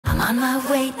on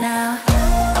my way now. I'm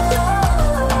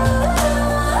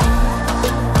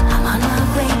on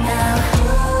my way now.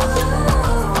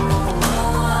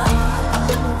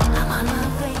 I'm on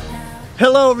my way now.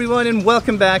 Hello everyone and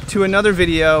welcome back to another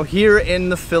video here in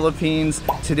the Philippines.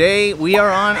 Today we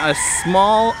are on a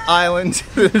small island.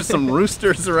 There's some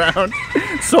roosters around.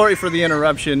 Sorry for the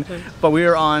interruption, but we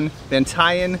are on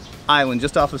Bantayan Island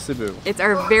just off of Cebu. It's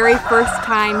our very first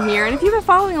time here, and if you've been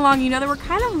following along, you know that we're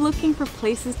kind of looking for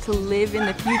places to live in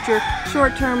the future,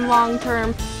 short term, long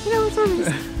term, you know, we're sort of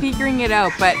just figuring it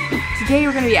out. But today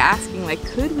we're going to be asking, like,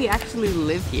 could we actually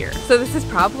live here? So this is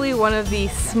probably one of the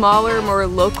smaller, more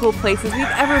local places we've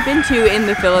ever been to in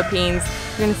the Philippines.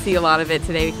 You're going to see a lot of it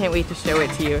today. We can't wait to show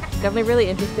it to you. Definitely really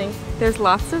interesting. There's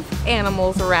lots of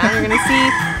animals around. You're going to see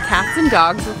cats and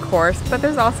dogs, of course, but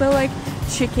there's also like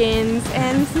chickens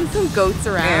and some goats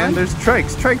around. And there's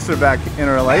trikes. Trikes are back in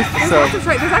our life. There's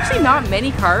actually not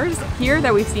many cars here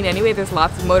that we've seen anyway. There's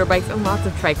lots of motorbikes and lots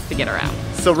of trikes to get around.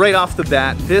 So right off the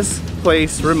bat, this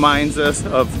place reminds us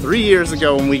of 3 years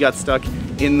ago when we got stuck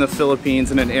in the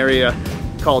Philippines in an area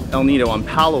called El Nido on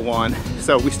Palawan.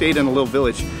 So we stayed in a little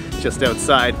village just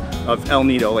outside of El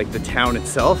Nido, like the town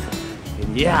itself.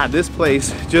 And yeah, this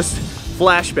place just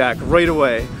flashback right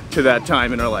away to that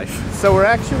time in our life. So we're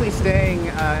actually staying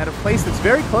at a place that's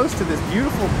very close to this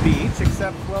beautiful beach,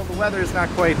 except, well, the weather is not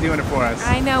quite doing it for us.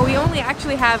 I know, we only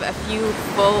actually have a few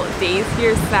full days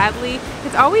here, sadly.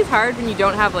 It's always hard when you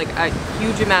don't have like a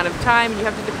huge amount of time and you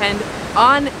have to depend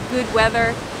on good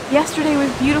weather. Yesterday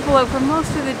was beautiful out for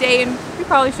most of the day, and we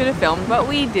probably should have filmed, but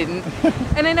we didn't.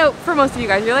 And I know for most of you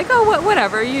guys, you're like, oh,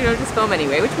 whatever, you know, just film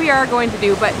anyway, which we are going to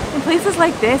do. But in places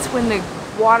like this, when the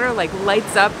water like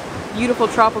lights up beautiful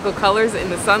tropical colors in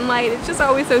the sunlight, it's just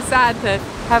always so sad to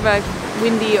have a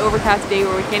windy, overcast day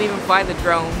where we can't even fly the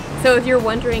drone. So if you're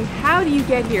wondering, how do you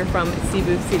get here from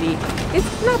Cebu City?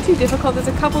 It's not too difficult. There's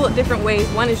a couple of different ways.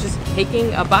 One is just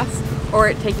taking a bus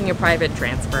or taking a private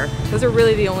transfer. Those are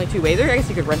really the only two ways. Or I guess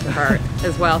you could rent a car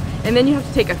as well. And then you have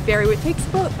to take a ferry, which takes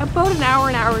about an hour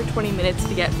and 20 minutes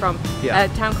to get from a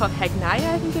town called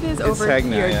Hagnaya, I think it is, over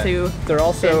here to They're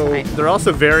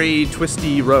also very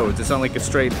twisty roads. It's not like a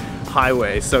straight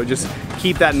highway, so just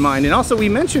keep that in mind. And also, we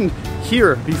mentioned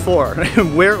here before,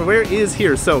 where is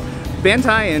here? So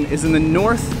Bantayan is in the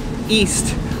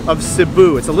northeast of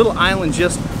Cebu. It's a little island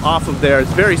just off of there.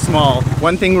 It's very small.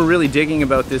 One thing we're really digging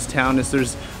about this town is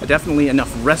there's definitely enough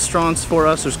restaurants for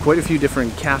us. There's quite a few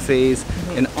different cafes,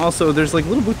 and also there's like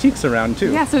little boutiques around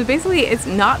too. Yeah, so basically it's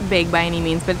not big by any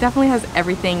means, but it definitely has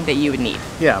everything that you would need.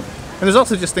 Yeah. And there's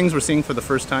also just things we're seeing for the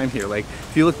first time here. Like,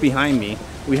 if you look behind me,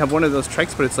 we have one of those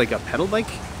trikes, but it's like a pedal bike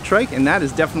trike, and that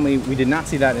is definitely, we did not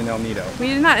see that in El Nido. We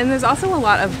did not, and there's also a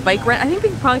lot of bike rent. I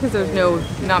think probably because there's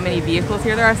not many vehicles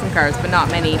here. There are some cars, but not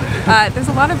many. There's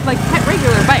a lot of like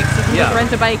regular bikes. You can just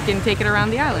rent a bike and take it around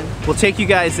the island. We'll take you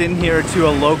guys in here to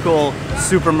a local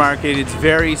supermarket. It's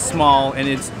very small and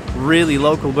it's really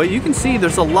local, but you can see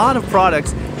there's a lot of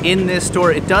products in this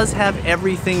store. It does have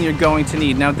everything you're going to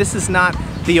need. Now, this is not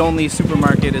the only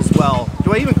supermarket as well.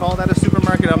 Do I even call that a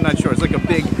supermarket? I'm not sure. It's like a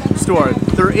big store.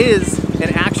 There is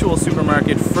an actual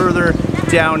supermarket further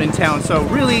down in town. So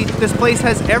really, this place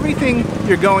has everything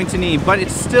you're going to need, but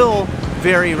it's still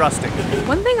very rustic.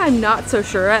 One thing I'm not so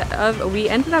sure of, we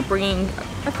ended up bringing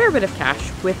a fair bit of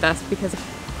cash with us because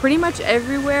pretty much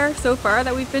everywhere so far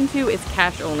that we've been to is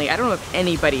cash only. I don't know if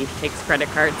anybody takes credit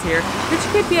cards here, which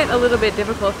could get a little bit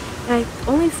difficult. And I've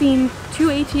only seen 2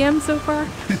 ATMs so far.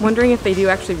 Wondering if they do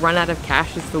actually run out of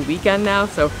cash. It's the weekend now,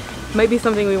 so might be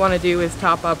something we want to do is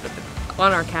top up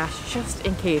on our cash just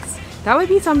in case. That would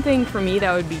be something for me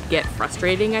that would get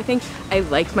frustrating, I think. I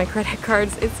like my credit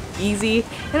cards, it's easy,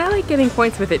 and I like getting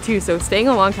points with it too, so staying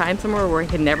a long time somewhere where I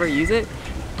can never use it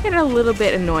get a little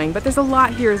bit annoying. But there's a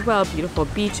lot here as well, beautiful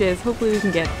beaches. Hopefully we can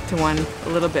get to one a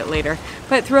little bit later.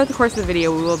 But throughout the course of the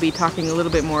video we will be talking a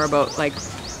little bit more about like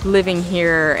living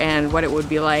here and what it would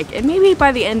be like, and maybe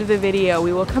by the end of the video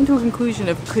we will come to a conclusion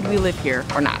of could we live here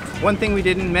or not. One thing we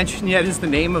didn't mention yet is the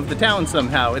name of the town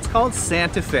somehow. It's called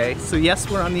Santa Fe. So yes,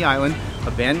 we're on the island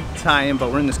of Bantayan, but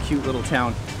we're in this cute little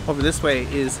town. Over this way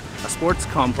is a sports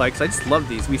complex. I just love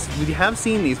these. We have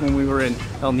seen these when we were in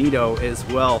El Nido as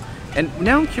well. And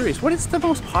now I'm curious, what is the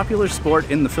most popular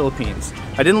sport in the Philippines?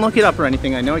 I didn't look it up or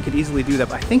anything. I know I could easily do that,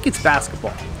 but I think it's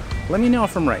basketball. Let me know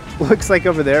if I'm right. Looks like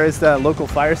over there is the local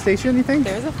fire station, you think?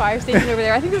 There's a fire station over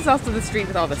there. I think there's also the street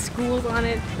with all the schools on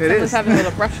it. Someone's having a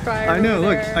little brush fire. I know,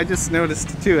 look, I just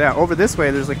noticed too. Yeah, over this way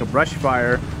there's like a brush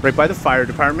fire right by the fire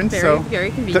department.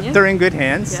 Very convenient. They're in good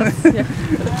hands. Yes,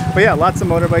 yeah. But yeah, lots of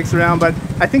motorbikes around, but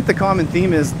I think the common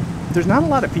theme is there's not a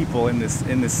lot of people in this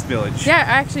village. Yeah,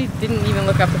 I actually didn't even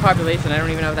look up the population. I don't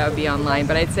even know if that would be online,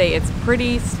 but I'd say it's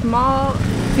pretty small.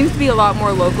 Seems to be a lot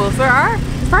more locals. There are,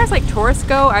 as far as like tourists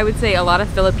go, I would say a lot of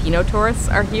Filipino tourists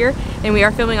are here, and we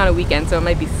are filming on a weekend, so it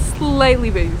might be slightly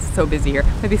busy here.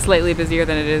 Might be slightly busier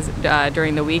than it is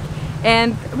during the week.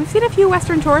 And we've seen a few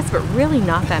Western tourists, but really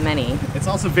not that many. It's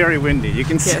also very windy. You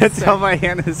can tell by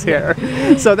Hannah's hair.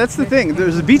 So that's the thing.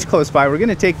 There's a beach close by. We're going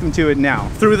to take them to it now.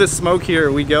 Through the smoke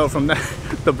here we go from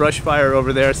the brush fire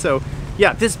over there. So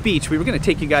yeah, this beach, we were going to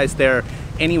take you guys there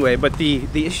anyway. But the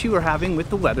issue we're having with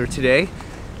the weather today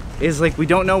is like we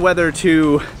don't know whether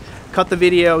to cut the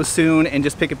video soon and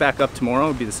just pick it back up tomorrow.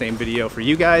 It'll be the same video for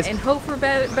you guys. And hope for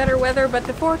better weather, but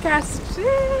the forecast,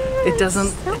 it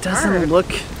doesn't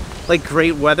look like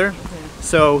great weather.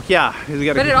 So yeah, we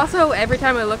gotta. But it also, every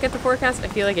time I look at the forecast, I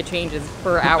feel like it changes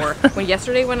per hour.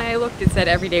 Yesterday when I looked, it said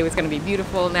every day was going to be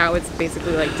beautiful. Now it's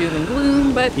basically like doom and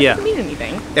gloom, but it doesn't mean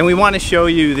anything. And we want to show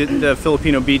you the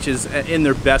Filipino beaches in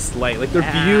their best light. Like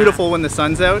they're beautiful when the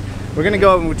sun's out. We're gonna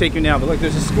go and we'll take you now. But look,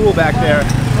 there's a school back there.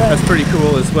 That's pretty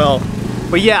cool as well.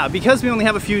 But yeah, because we only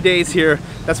have a few days here,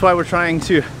 that's why we're trying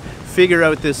to figure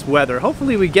out this weather.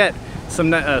 Hopefully we get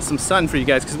some sun for you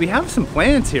guys, because we have some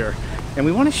plans here and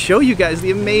we want to show you guys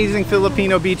the amazing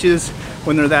Filipino beaches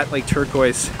when they're that like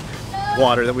turquoise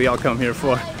water that we all come here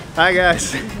for. Hi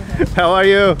guys, how are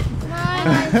you?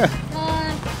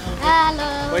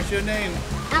 Hello. What's your name?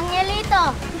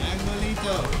 Angelito.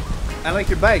 Angelito. I like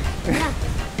your bike. Yeah.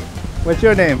 What's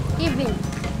your name? Evening.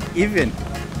 Even.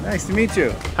 Nice to meet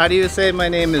you. How do you say my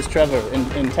name is Trevor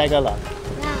in Tagalog?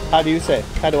 Yeah. How do you say?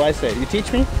 How do I say it? You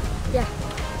teach me? Yeah.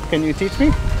 Can you teach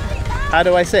me? How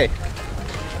do I say?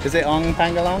 Is it Ong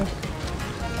Pangalong?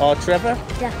 Or Trevor?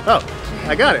 Yeah. Oh,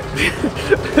 I got it.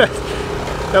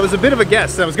 That was a bit of a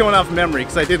guess. I was going off memory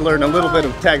because I did learn a little bit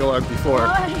of Tagalog before.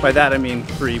 By that I mean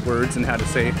 3 words and how to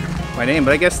say my name.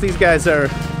 But I guess these guys are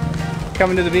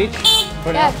coming to the beach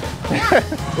for now.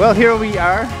 Well, here we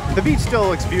are. The beach still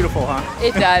looks beautiful, huh?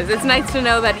 It does. It's nice to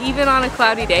know that even on a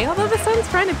cloudy day, although the sun's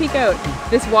trying to peek out,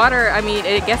 this water, I mean,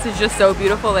 I guess it's just so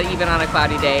beautiful that even on a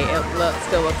cloudy day, it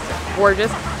still looks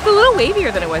gorgeous. It's a little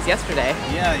wavier than it was yesterday.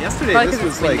 Yeah, yesterday Probably this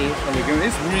was it's like windy. a lagoon.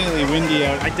 It's really windy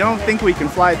out. I don't think we can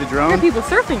fly the There drone. are people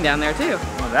surfing down there too.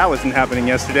 Well, that wasn't happening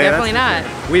yesterday. Definitely that's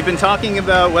not. for sure. We've been talking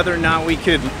about whether or not we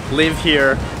could live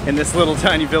here in this little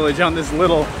tiny village on this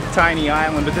little tiny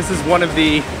island, but this is one of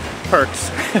the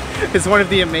perks. It's one of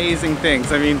the amazing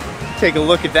things. I mean, take a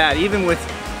look at that. Even with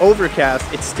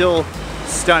overcast, it's still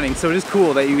stunning. So it is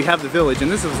cool that you have the village,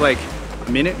 and this is like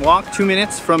a minute walk, 2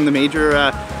 minutes from the major,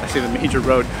 I say the major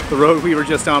road, the road we were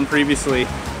just on previously.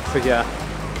 So yeah,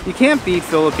 you can't beat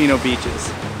Filipino beaches,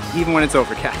 even when it's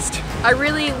overcast. I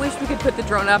really wish we could put the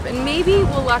drone up, and maybe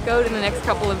we'll luck out in the next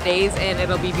couple of days and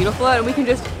it'll be beautiful out and we can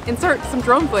just insert some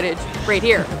drone footage right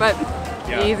here. But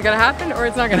it's either gonna happen or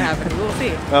it's not gonna happen. We'll see.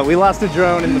 Well, we lost a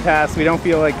drone in the past. We don't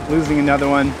feel like losing another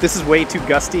one. This is way too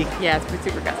gusty. Yeah, it's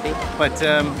super gusty. But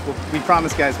we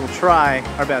promise, guys, we'll try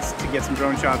our best to get some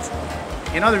drone shots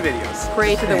in other videos.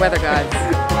 Pray to the weather gods.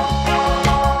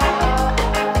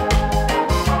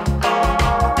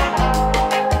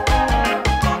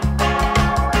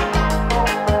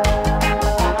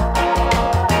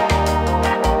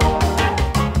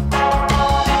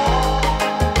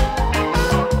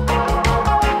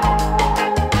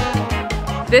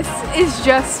 This is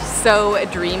just so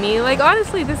dreamy. Like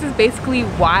honestly, this is basically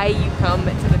why you come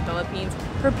to the Philippines,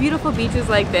 for beautiful beaches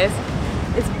like this.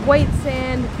 It's white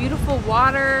sand, beautiful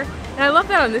water, and I love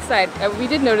that on this side. We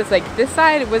did notice like this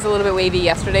side was a little bit wavy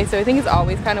yesterday, so I think it's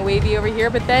always kind of wavy over here,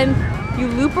 but then you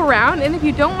loop around, and if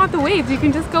you don't want the waves, you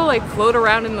can just go like float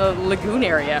around in the lagoon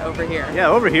area over here. Yeah,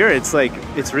 over here it's like,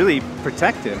 it's really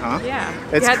protected, huh? Yeah,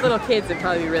 if you had little kids, it'd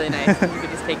probably be really nice. You could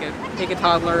just take a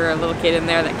toddler or a little kid in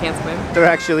there that can't swim. There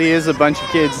actually is a bunch of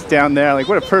kids down there. Like,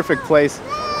 what a perfect place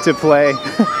to play.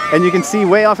 And you can see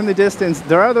way off in the distance,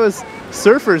 there are those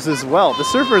surfers as well. The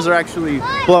surfers are actually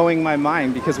blowing my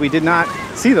mind because we did not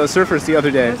see those surfers the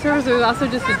other day. There was also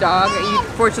just a dog. You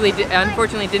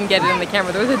unfortunately didn't get it in the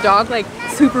camera. There was a dog like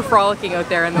super frolicking out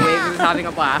there in the waves. He was having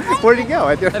a blast. Where'd he go?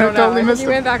 I don't totally know. missed He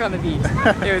him. went back on the beach.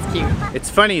 It was cute. It's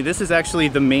funny, this is actually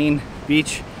the main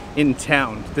beach in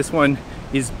town. This one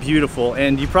is beautiful,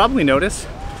 and you probably notice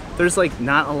there's like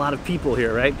not a lot of people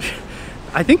here, right?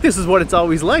 I think this is what it's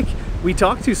always like. We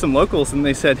talked to some locals and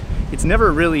they said it's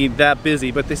never really that busy,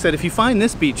 but they said if you find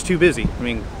this beach too busy, I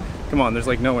mean, come on, there's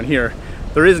like no one here.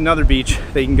 There is another beach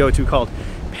that you can go to called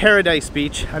Paradise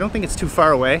Beach. I don't think it's too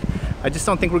far away. I just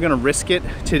don't think we're gonna risk it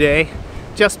today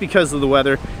just because of the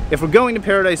weather. If we're going to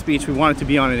Paradise Beach, we want it to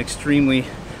be on an extremely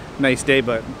nice day,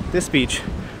 but this beach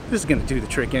This is gonna do the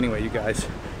trick anyway, you guys.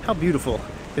 How beautiful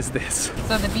is this?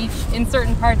 So the beach in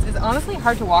certain parts is honestly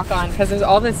hard to walk on because there's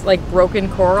all this like broken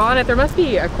coral on it. There must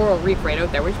be a coral reef right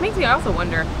out there, which makes me also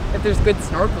wonder if there's good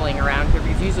snorkeling around here,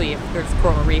 because usually if there's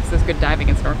coral reefs, there's good diving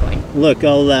and snorkeling. Look,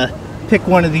 I'll pick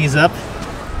one of these up.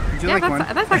 Would you Yeah, like one?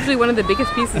 that's actually one of the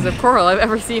biggest pieces of coral I've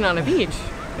ever seen on a beach.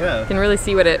 Yeah. You can really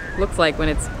see what it looks like when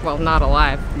it's, well, not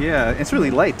alive. Yeah, it's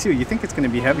really light too. You think it's gonna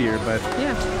be heavier, but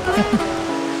Yeah.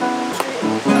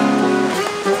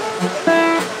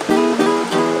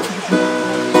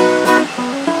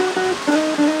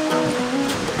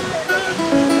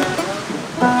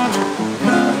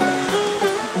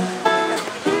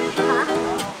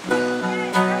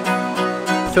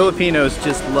 Filipinos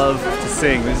just love to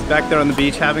sing. He's back there on the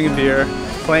beach having a beer,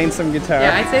 playing some guitar.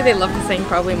 Yeah, I'd say they love to sing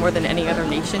probably more than any other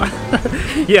nation.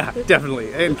 Yeah,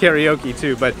 definitely. And karaoke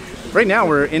too. But right now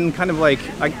we're in kind of like,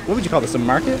 what would you call this, a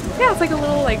market? Yeah, it's like a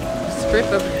little like strip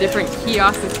of different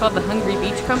kiosks. It's called the Hungry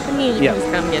Beach Company. And you Yeah. can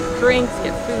just come get drinks,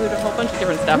 get food, a whole bunch of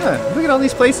different stuff. Yeah, look at all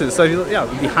these places. So yeah,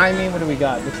 behind me, what do we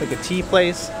got? Looks like a tea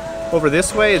place. Over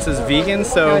this way, it says vegan, No,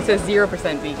 so... it says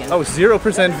 0% vegan. Oh,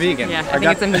 0% vegan. Yeah, I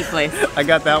think it's a meat place. I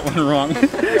got that one wrong.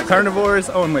 Carnivores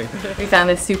only. We found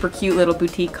this super cute little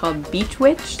boutique called Beach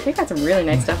Witch. They got some really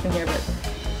nice stuff in here, but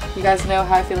you guys know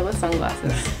how I feel about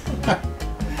sunglasses.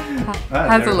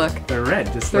 How's it look? They're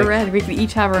red, just They're like... red. We could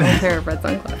each have our own pair of red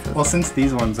sunglasses. Well, since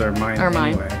these ones are mine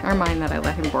anyway. Are mine that I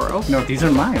let him borrow. No, these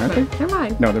are mine, aren't they? They're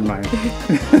mine. No, they're mine.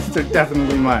 They're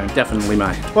definitely mine. Definitely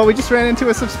mine. Well, we just ran into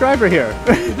a subscriber here.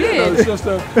 It's just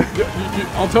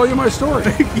I'll tell you my story.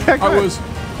 Yeah, go I ahead. was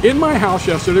in my house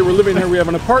yesterday. We're living here. We have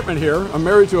an apartment here. I'm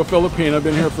married to a Filipino. I've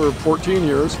been here for 14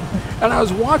 years. And I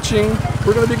was watching,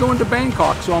 we're going to be going to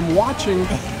Bangkok. So I'm watching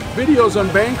videos on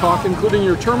Bangkok, including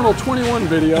your Terminal 21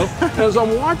 video. And as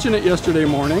I'm watching it yesterday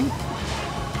morning,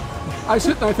 I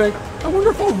sit and I think, I wonder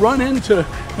if I'll run into,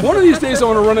 one of these days I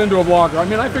want to run into a vlogger. I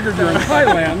mean, I figured you're in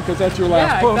Thailand because that's your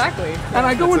last Yeah, post. exactly. And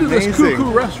I go That's into this amazing.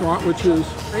 cuckoo restaurant, which is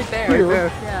Right there.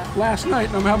 here Yeah. last night,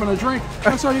 and I'm having a drink.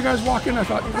 I saw you guys walk in. I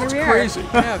thought, that's Here we are. crazy.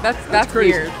 No, that's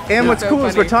crazy. weird. And what's So cool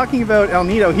is we're funny. talking about El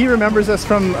Nido. He remembers us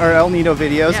from our El Nido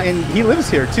videos, Yes. and he lives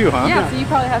here too, huh? Yeah, so you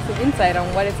probably have some insight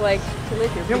on what it's like to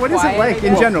live here. Yeah, Pretty what is it quiet, like I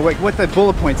in guess. general? Like, what the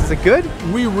bullet points? Is it good?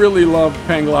 We really love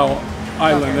Panglao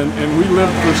Island, and we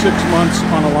lived for 6 months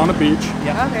on Alana Beach.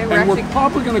 Okay, we're And we're actually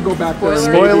probably going to go back there.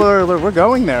 Spoiler. maybe- Spoiler alert, we're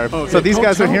going there. Okay, So these don't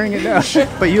guys are tell. hearing it now.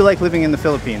 But you like living in the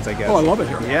Philippines, I guess. Oh, I love it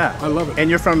here. Yeah. I love it. And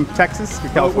you're from Texas?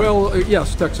 You're California? Well,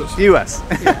 yes, Texas. U.S.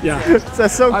 Yeah.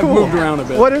 That's so I've cool. moved around a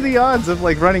bit. What are the odds of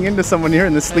like running into someone here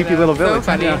in this sleepy little So village?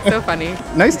 funny, Yeah. so funny.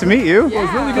 Nice to meet you. Well,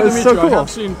 it's really Yeah. good to That's meet so you. cool. I have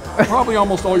seen probably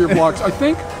almost all your vlogs. I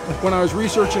think when I was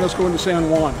researching us going to San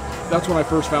Juan, that's when I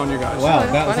first found you guys. Wow,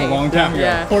 that's that was a funny. long time ago.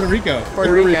 Yeah. Puerto Rico.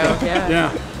 Puerto Rico, yeah.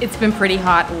 Yeah. It's been pretty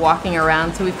hot walking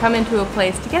around, so we've come into a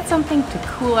place to get something to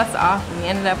cool us off, and we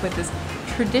ended up with this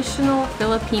traditional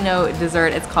Filipino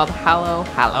dessert. It's called halo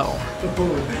halo.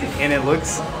 And it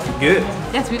looks good.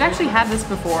 Yes, we've actually had this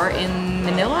before in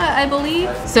Manila, I believe.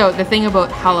 So the thing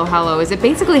about halo halo is it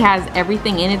basically has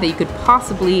everything in it that you could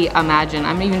possibly imagine.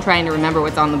 I'm even trying to remember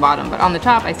what's on the bottom, but on the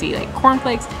top I see like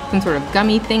cornflakes, some sort of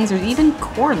gummy things. There's even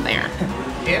corn there.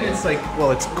 And it's like, well,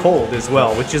 it's cold as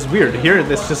well, which is weird. Here,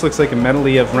 this just looks like a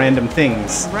medley of random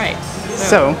things. Right.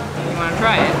 So, you want to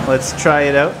try it? let's try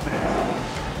it out.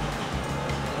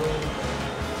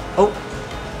 Oh,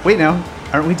 wait now.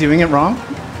 Aren't we doing it wrong?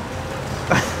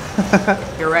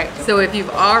 You're right. So if you've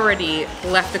already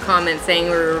left a comment saying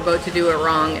we were about to do it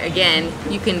wrong again,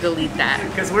 you can delete that.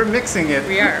 Because we're mixing it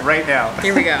We are. right now.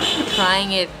 Here we go.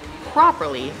 Trying it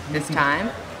properly this time.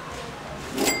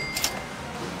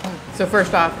 So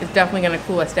first off, it's definitely gonna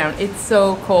cool us down. It's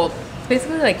so cold. It's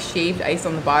basically like shaved ice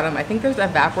on the bottom. I think there's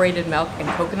evaporated milk and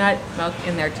coconut milk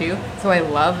in there too. So I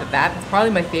love that. It's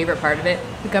probably my favorite part of it.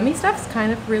 The gummy stuff's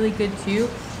kind of really good too.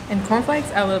 And cornflakes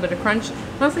add a little bit of crunch.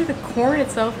 Mostly the corn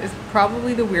itself is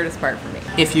probably the weirdest part for me.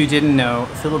 If you didn't know,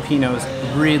 Filipinos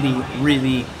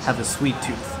really have a sweet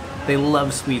tooth. They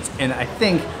love sweets, and I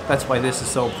think that's why this is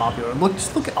so popular. Look,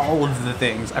 just look at all of the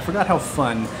things. I forgot how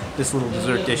fun this little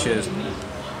dessert dish is.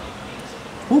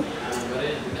 Ooh.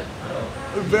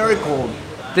 Very cold.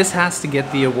 This has to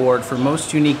get the award for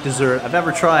most unique dessert I've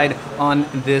ever tried on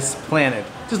this planet.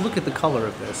 Just look at the color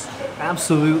of this.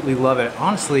 Absolutely love it.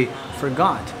 Honestly,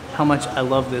 forgot how much I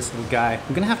love this little guy.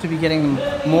 I'm gonna have to be getting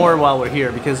more while we're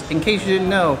here because in case you didn't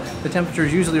know, the temperature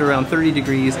is usually around 30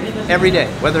 degrees every day,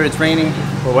 whether it's raining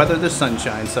or whether there's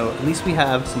sunshine. So at least we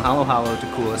have some halo halo to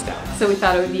cool us down. So we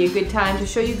thought it would be a good time to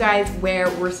show you guys where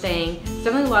we're staying. There's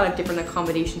definitely a lot of different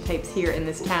accommodation types here in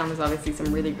this town. There's obviously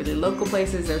some really local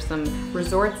places. There's some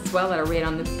resorts as well that are right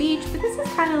on the beach, but this is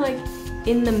kind of like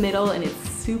in the middle, and it's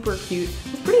super cute.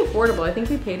 It's pretty affordable. I think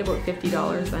we paid about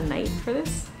 $50 a night for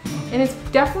this. And it's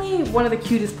definitely one of the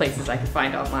cutest places I could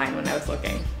find online when I was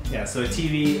looking. Yeah, so a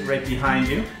TV right behind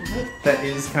you. That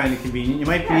is kind of convenient. You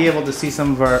might be able to see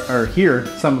some of our, or hear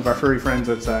some of our furry friends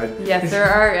outside. Yes, there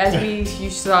are, as you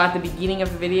saw at the beginning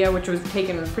of the video, which was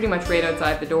taken pretty much right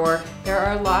outside the door, there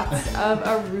are lots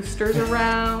of roosters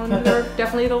around. They're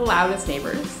definitely the loudest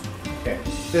neighbors. Okay,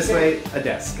 this way, a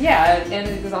desk. Yeah,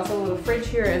 and there's also a little fridge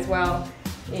here as well.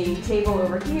 A table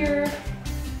over here.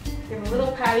 We have a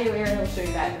little patio area, I'll show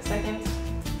you that in a second.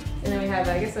 And then we have,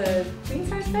 I guess, a queen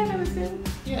size bed, I would assume.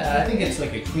 Yeah, I think it's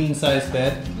like a queen size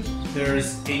bed.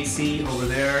 There's AC over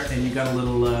there, and you got a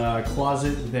little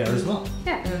closet there as well.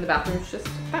 Yeah, and then the bathroom's just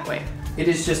that way. It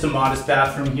is just a modest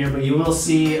bathroom here, but you will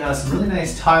see some really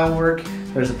nice tile work.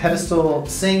 There's a pedestal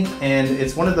sink, and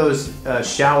it's one of those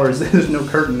showers that there's no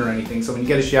curtain or anything. So when you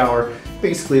get a shower,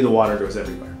 basically the water goes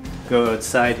everywhere. Go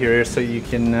outside here so you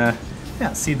can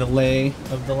see the lay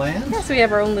of the land. Yeah, so we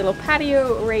have our own little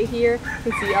patio right here.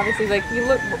 You can see, obviously, like we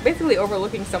look basically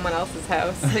overlooking someone else's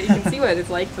house, so you can see what it's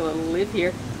like to live here.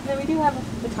 And then we do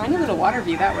have a tiny little water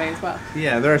view that way as well.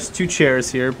 Yeah, there's 2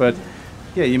 chairs here, but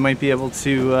yeah, you might be able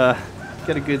to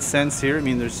get a good sense here. I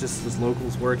mean, there's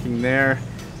locals working there.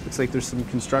 Looks like there's some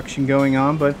construction going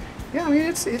on, but yeah, I mean,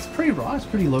 it's pretty raw, it's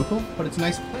pretty local, but it's a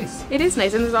nice place. It is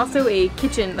nice, and there's also a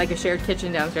kitchen, like a shared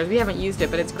kitchen downstairs. We haven't used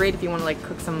it, but it's great if you want to like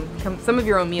cook some of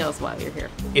your own meals while you're here.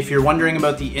 If you're wondering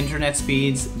about the internet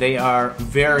speeds, they are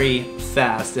very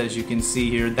fast, as you can see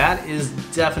here. That is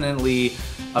definitely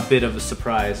a bit of a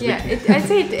surprise. Yeah, I'd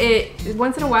say it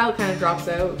once in a while it kind of drops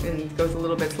out and goes a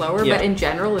little bit slower, yeah. But in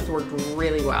general it's worked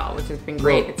really well, which has been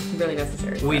great. Well, it's really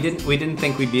necessary. We didn't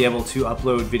think we'd be able to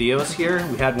upload videos here.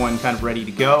 We had one kind of ready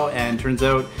to go, and turns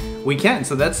out we can.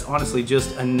 So that's honestly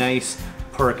just a nice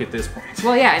perk at this point.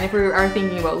 Well, yeah, and if we are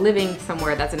thinking about living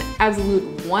somewhere, that's an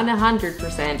absolute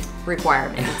 100%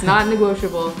 requirement. It's not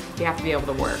negotiable. You have to be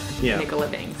able to work, make a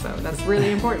living. So that's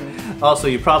really important. Also,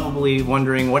 you're probably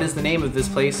wondering, what is the name of this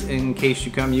place? In case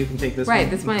you come, you can take this one. Right,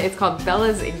 this one, it's called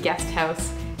Bella's Guest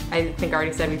House. I think I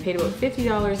already said we paid about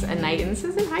 $50 a night, and this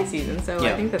is in high season, so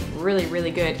I think that's really, really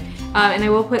good. And I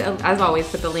will put, as always,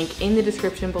 put the link in the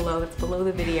description below. That's below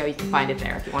the video. You can find it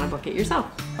there if you want to book it yourself.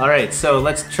 All right, so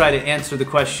let's try to answer the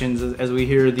questions as we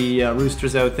hear the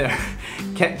roosters out there.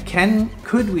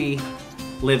 Could we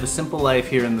live a simple life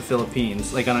here in the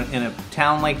Philippines, like in a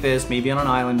town like this, maybe on an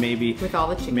island, maybe with all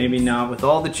the chickens, maybe not, with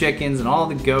all the chickens and all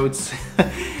the goats?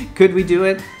 Could we do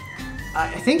it?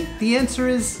 I think the answer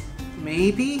is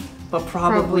maybe, but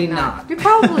probably not. We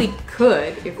probably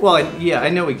could. Yeah, I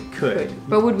know we could.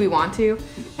 But would we want to?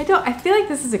 I feel like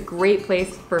this is a great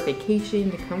place for a vacation,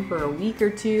 to come for a week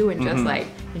or two and just like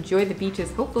enjoy the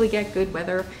beaches, hopefully get good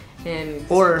weather and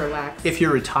relax. If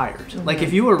you're retired. Like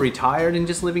if you were retired and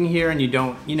just living here and you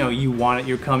don't, you want it,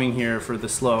 you're coming here for the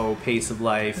slow pace of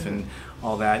life and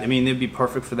all that. I mean, it'd be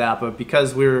perfect for that, but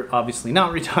because we're obviously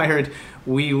not retired,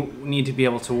 we need to be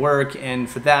able to work, and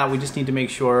for that, we just need to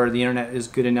make sure the internet is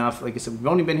good enough. Like I said, we've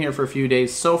only been here for a few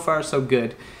days. So far, so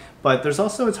good. But there's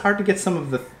also, it's hard to get some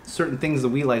of the certain things that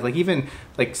we like even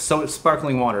like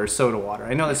sparkling water or soda water.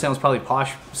 I know that sounds probably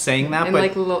posh saying that, and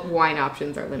but like wine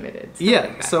options are limited. Yeah,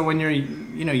 like so when you're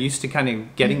used to kind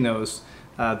of getting those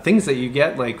things that you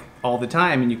get like all the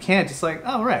time, and you can't, it's like,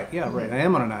 oh right, yeah, right, I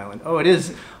am on an island. Oh, it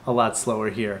is a lot slower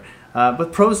here.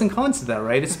 But pros and cons to that,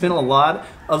 right? It's been a lot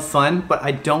of fun, but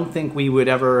I don't think we would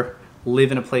ever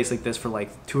live in a place like this for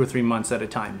like 2 or 3 months at a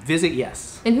time. Visit,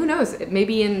 yes. And who knows,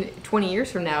 maybe in 20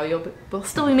 years from now, we'll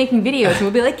still be making videos and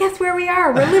we'll be like, guess where we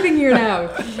are? We're living here now.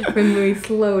 When we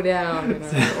slow down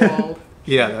and are old.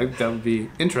 Yeah, that would be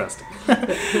interesting.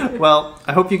 Well,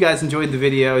 I hope you guys enjoyed the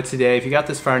video today. If you got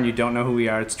this far and you don't know who we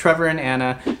are, it's Trevor and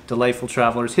Anna, Delightful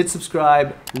Travelers. Hit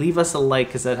subscribe, leave us a like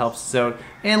because that helps us out,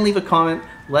 and leave a comment.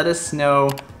 Let us know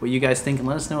what you guys think, and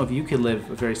let us know if you could live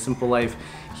a very simple life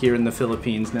here in the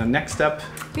Philippines. Now, next up,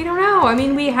 we don't know. I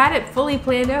mean, we had it fully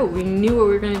planned out. We knew what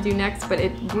we were going to do next, but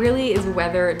it really is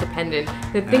weather dependent.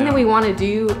 The thing that we want to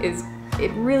do is, it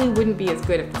really wouldn't be as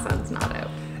good if the sun's not out.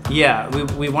 Yeah,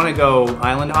 we want to go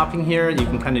island hopping here. You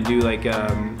can kind of do like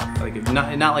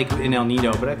not like in El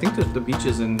Nido, but I think the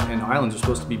beaches and islands are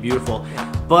supposed to be beautiful.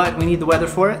 But we need the weather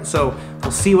for it, so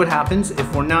we'll see what happens.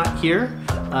 If we're not here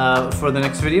for the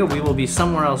next video, we will be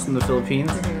somewhere else in the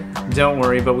Philippines. Don't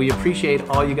worry, but we appreciate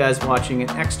all you guys watching. An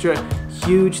extra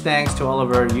huge thanks to all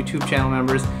of our YouTube channel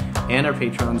members and our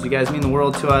patrons. You guys mean the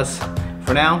world to us.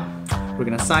 For now, we're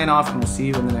gonna sign off, and we'll see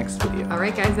you in the next video. All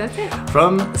right, guys, that's it.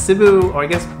 From Cebu, or I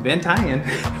guess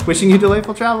Bantayan, wishing you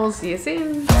delightful travels. See you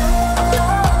soon.